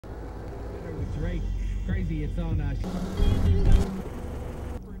Crazy, it's on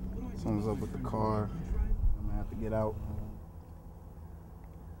Something's up with the car. I'm gonna have to get out.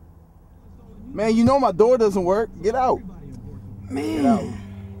 Man, you know my door doesn't work. Get out. Man. Get out.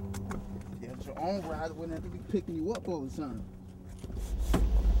 You had your own ride, wouldn't have to be picking you up all the time.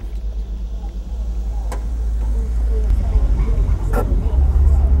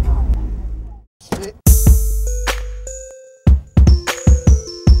 Shit.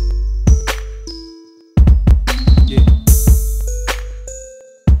 Yeah.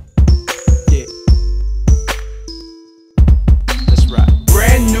 Yeah. That's right.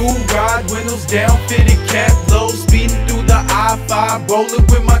 Brand new ride, windows down, fitted cap low, speeding through the I-5, rolling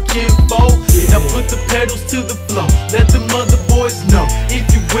with my kinfolk. Now put the pedals to the floor, let the mother boys know. If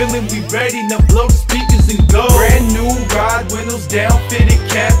you willing, we ready, now blow the speakers and go. Brand new ride, windows down, fitted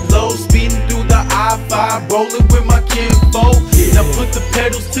cap low, speeding through the I-5, rolling with my kinfolk. Now put the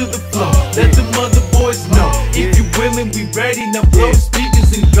pedals to the floor, let the mother boys know. If you willing, we ready, now blow the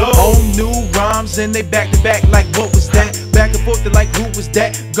speakers and go. Old new rhymes and they back to back like what was that? Back and forth, they're like who was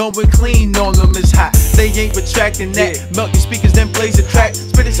that? Going clean on them is hot. They ain't retracting that. Melt your speakers, then blaze the track.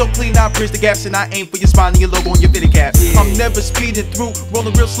 Spit it so clean, I bridge the gaps and I aim for your spine and your logo on your fitted cap. I'm never speeding through,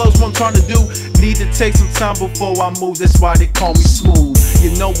 rolling real slow's what I'm trying to do. Need to take some time before I move, that's why they call me smooth.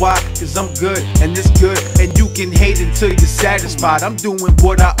 You know why? Cause I'm good and it's good, and you can hate until you're satisfied. I'm doing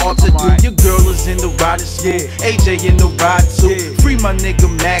what I ought to do. Your girl is in the ride, AJ in the ride too. Free my nigga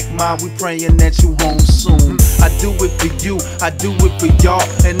Mac, we praying that you home soon. I do it for you, I do it for y'all,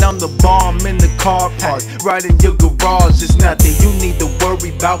 and I'm the bomb in the car park, right in your garage. It's nothing you need to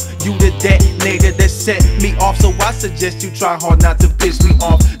worry about. You the detonator that set me off, so I suggest you try hard not to piss me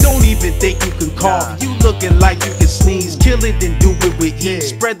off. Don't even think you can cough. You looking like you can sneeze. Kill it and do it with ease.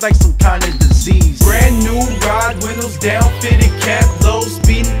 Spread like some kind of disease. Brand new ride, windows down, fitted cap low,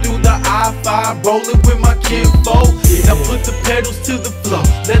 speeding through the I-5, rolling with my kinfolk. Now put the pedals to the floor,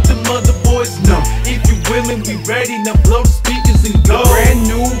 let the mother boys know. If you willing, we ready, now blow the speakers and go. Brand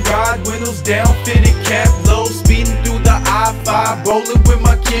new ride, windows down, fitted cap low, speeding through the I-5, rolling with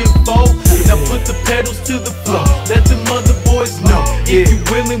my kinfolk. Now put the pedals to the floor, let the mother boys know. If you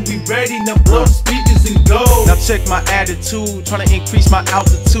willing, we ready, now blow the speakers and go. Now check my attitude, trying to increase my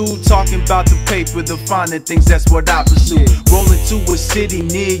altitude. Talking about the paper, the finer things, that's what I pursue. Rolling to a city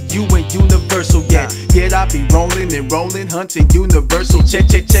near you and Universal, yeah. I be rolling and rolling, hunting Universal. Check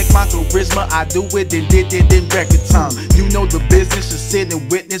my charisma, I do it and did it in record time. You know the business, just sit and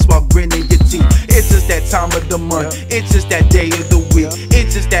witness while grinning your teeth. It's just that time of the month, it's just that day of the week.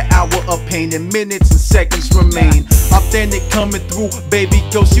 It's just that hour of pain and minutes and seconds remain. Authentic coming through, baby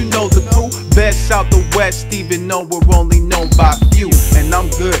ghost, you know the crew. Best out the west, even though we're only known by few. And I'm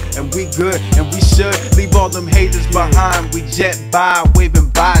good, and we good, and we should leave all them haters behind. We jet by, waving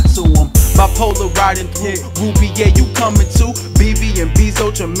bye to them. Bipolar riding through, Ruby, yeah, you coming too. BB and B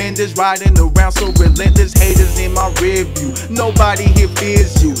so tremendous, riding around so relentless. Haters in my rear view, nobody here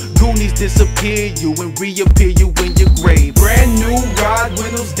fears you. Goonies disappear you and reappear you in your grave. Brand new ride,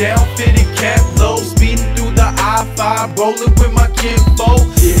 windows down, fitted cap low, speeding through the I-5, rolling with my kinfolk.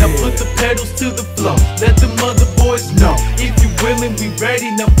 Now put the pedals to the floor, let the mother boys know. If you willing, we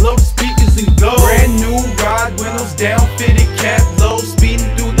ready, now blow the speakers and go. Brand new ride, windows down, fitted cap low, speeding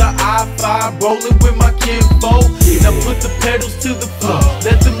through the I-5, rolling with my kinfolk. Now put the pedals to the floor,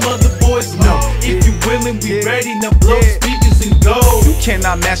 let the mother boys know. If you willing, we ready, now blow the speakers and go. You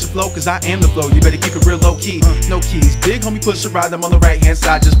cannot match the flow, cause I am the flow. You better keep it real low key, no keys. Big homie push a ride, I'm on the right hand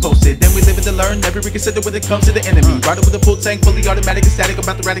side, just posted. Then we live in to learn, never reconsider when it comes to the enemy. Riding with a full tank, fully automatic and static,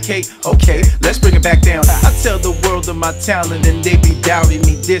 about to eradicate. Okay, let's bring it back down. I tell the world of my talent and they be doubting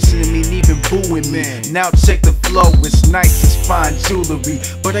me, dissing me, and even booing me. Now check the flow, it's nice, it's fine jewelry,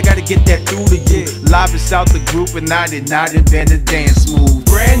 but I gotta get that through to you. Live is out the group and I did not invent a dance move.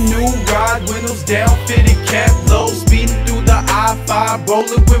 Brand new ride, windows down, fitted cap low, speeding through the I-5,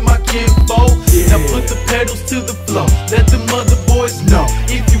 rolling with my kinfolk. Now put the pedals to the floor, let the mother boys know.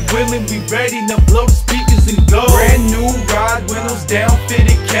 If you willing, we ready, now blow the speakers and go. Brand new ride, windows down,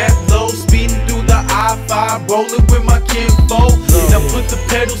 fitted cap low, speeding through the I-5, rolling with my kinfolk. Now put the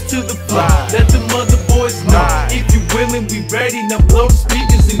pedals to the floor, let the mother boys know. If you willing, we ready, now blow the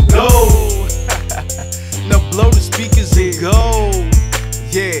speakers and go. Now blow the speakers and go.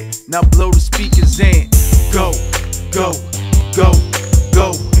 Yeah, now blow the speakers and go, go, go,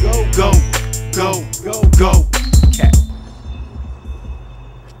 go, go, go, go, go. Cat.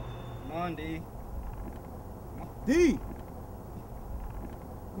 Come on, D. D!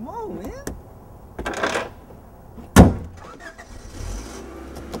 Come on, man.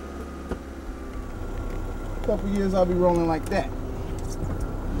 A couple years I'll be rolling like that.